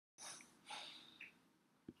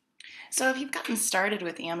So if you've gotten started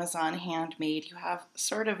with Amazon Handmade, you have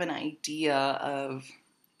sort of an idea of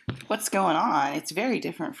what's going on. It's very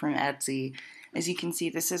different from Etsy. As you can see,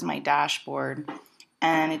 this is my dashboard,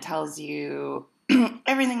 and it tells you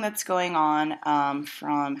everything that's going on,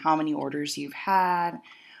 from how many orders you've had,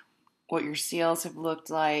 what your sales have looked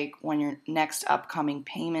like, when your next upcoming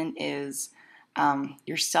payment is,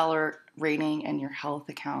 your seller rating, and your health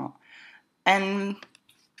account. And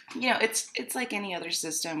it's like any other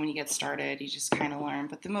system. When you get started, you just kind of learn.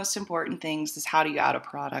 But the most important things is, how do you add a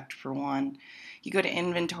product, for one. You go to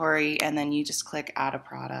inventory, and then you just click add a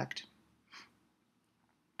product.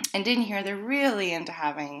 And in here, they're really into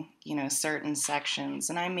having, certain sections.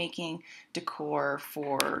 And I'm making decor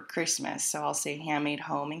for Christmas. So I'll say handmade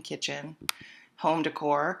home and kitchen, home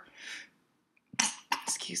decor.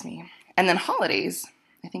 Excuse me. And then holidays.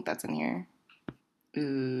 I think that's in here.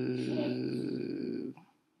 Ooh.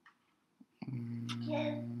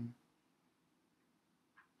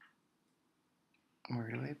 Where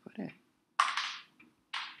do I put it?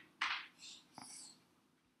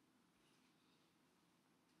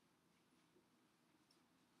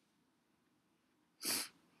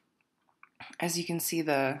 As you can see,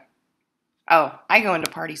 I go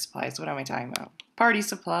into party supplies. What am I talking about? Party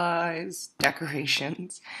supplies,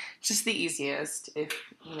 decorations. Just the easiest,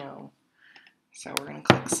 So we're going to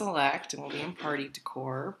click select, and we'll be in party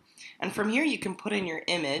decor. And from here, you can put in your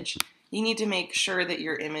image. You need to make sure that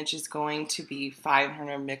your image is going to be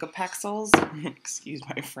 500 megapixels. Excuse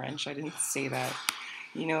my French, I didn't say that.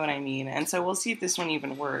 You know what I mean. And so we'll see if this one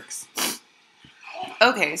even works.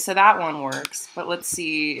 Okay, so that one works, but let's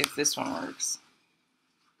see if this one works.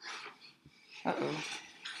 Uh-oh.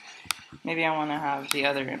 Maybe I want to have the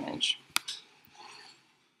other image.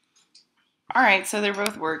 Alright, so they're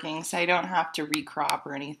both working, so I don't have to recrop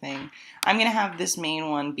or anything. I'm going to have this main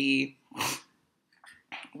one be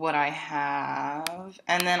what I have.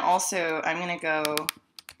 And then also, I'm going to go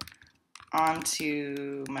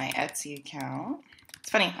onto my Etsy account. It's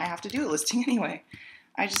funny, I have to do a listing anyway.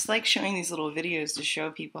 I just like showing these little videos to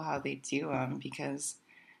show people how they do them, because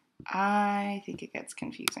I think it gets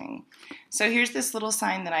confusing. So here's this little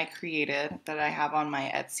sign that I created that I have on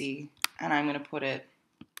my Etsy, and I'm going to put it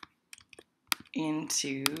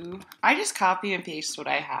I just copy and paste what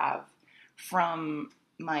I have from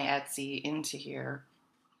my Etsy into here.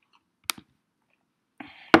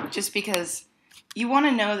 Just because you want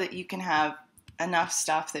to know that you can have enough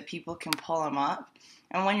stuff that people can pull them up.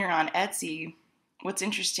 And when you're on Etsy, what's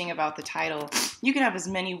interesting about the title, you can have as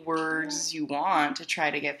many words as you want to try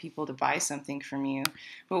to get people to buy something from you.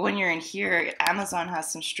 But when you're in here, Amazon has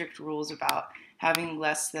some strict rules about having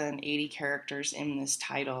less than 80 characters in this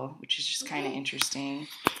title, which is just kind of interesting.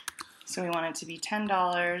 So we want it to be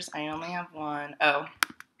 $10. I only have one. Oh,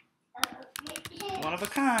 one of a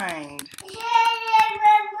kind.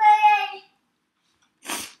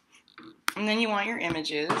 And then you want your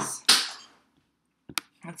images.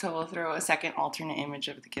 And so we'll throw a second alternate image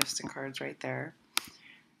of the gifts and cards right there.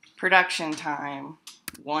 Production time,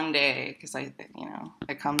 1 day, because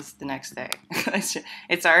it comes the next day.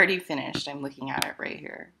 It's already finished. I'm looking at it right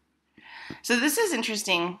here. So this is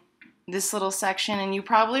interesting, this little section, and you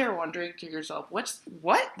probably are wondering to yourself, what?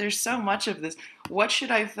 There's so much of this. What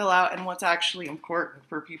should I fill out, and what's actually important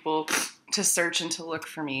for people to search and to look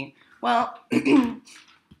for me? Well,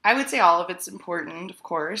 I would say all of it's important, of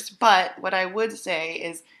course, but what I would say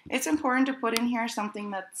is it's important to put in here something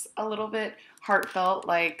that's a little bit heartfelt,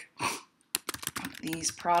 like these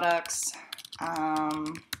products are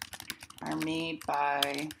made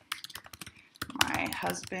by my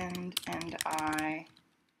husband and I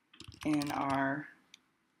in our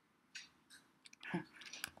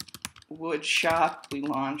wood shop we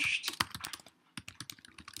launched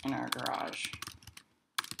in our garage.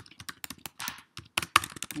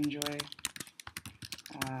 Enjoy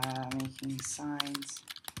making signs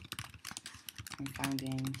and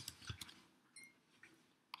finding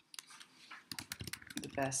the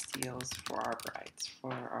best deals for our brides,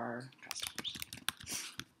 for our customers.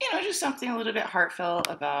 Just something a little bit heartfelt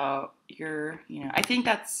about I think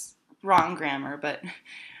that's wrong grammar, but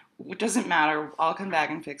it doesn't matter. I'll come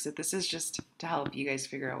back and fix it. This is just to help you guys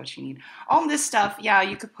figure out what you need. All this stuff, yeah,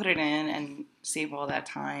 you could put it in and save all that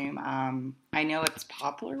time. I know it's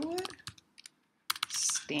poplar wood.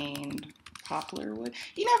 Stained poplar wood.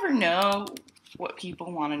 You never know what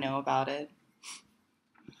people want to know about it.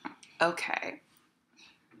 Okay.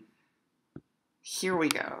 Here we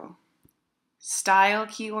go. Style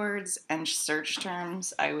keywords and search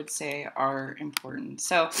terms, I would say, are important.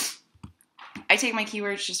 So I take my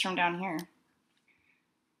keywords just from down here.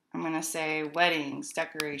 I'm going to say weddings,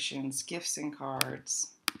 decorations, gifts and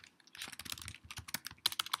cards,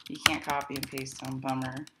 You can't copy and paste them,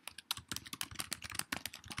 bummer.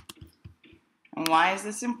 And why is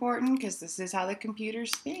this important? Because this is how the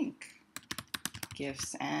computers think.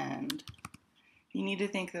 GIFs and you need to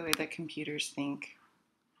think the way that computers think.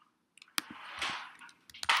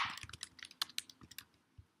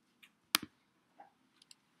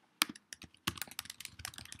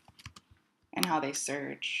 And how they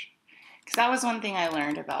search. Because that was one thing I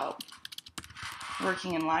learned about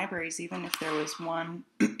working in libraries. Even if there was one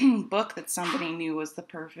book that somebody knew was the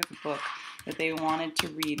perfect book that they wanted to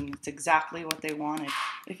read, and it's exactly what they wanted,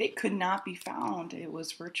 if it could not be found, it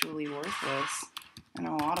was virtually worthless in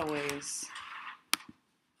a lot of ways.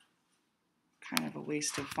 Kind of a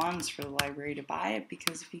waste of funds for the library to buy it,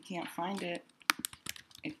 because if you can't find it,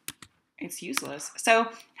 it's useless. So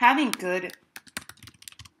having good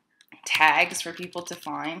tags for people to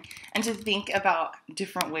find and to think about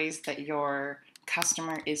different ways that your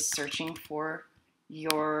customer is searching for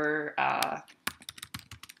your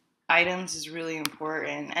items is really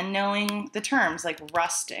important. And knowing the terms like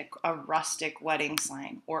rustic, a rustic wedding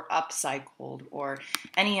sign, or upcycled, or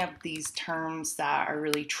any of these terms that are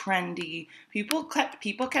really trendy, people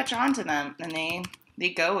catch on to them and they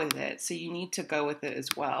go with it. So you need to go with it as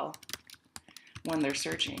well when they're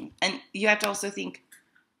searching. And you have to also think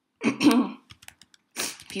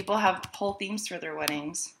people have whole themes for their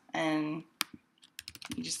weddings, and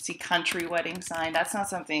you just see country wedding sign. That's not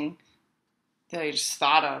something that I just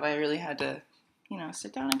thought of. I really had to,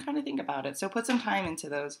 sit down and kind of think about it. So put some time into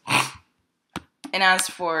those. And as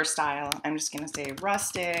for style, I'm just going to say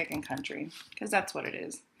rustic and country, because that's what it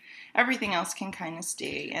is. Everything else can kind of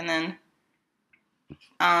stay. And then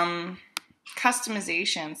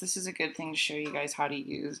customizations. This is a good thing to show you guys how to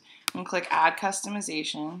use. I'm going to click add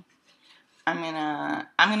customization. I'm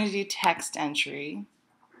gonna do text entry.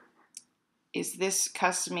 Is this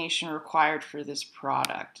customization required for this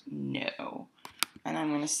product? No. And I'm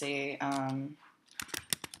going to say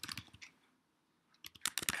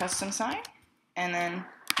custom sign. And then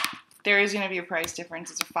there is going to be a price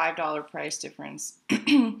difference. It's a $5 price difference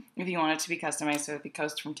if you want it to be customized. So it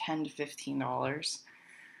goes from $10 to $15.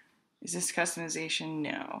 Is this customization?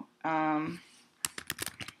 No.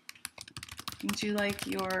 Would you like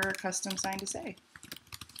your custom sign to say?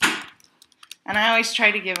 And I always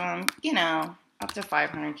try to give them, up to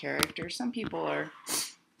 500 characters. Some people are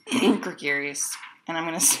gregarious. And I'm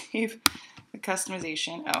going to save the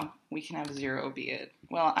customization. Oh, we can have 0 be it.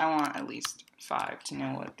 Well, I want at least 5 to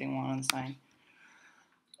know what they want on the sign.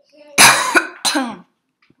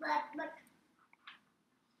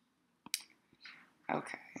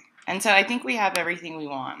 Okay. And so I think we have everything we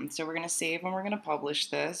want. So we're going to save and we're going to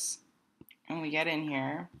publish this. And we get in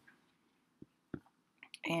here.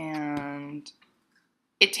 And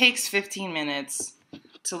it takes 15 minutes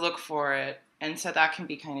to look for it. And so that can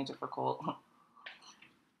be kind of difficult.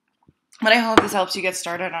 But I hope this helps you get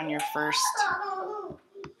started on your first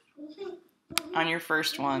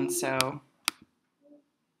one. So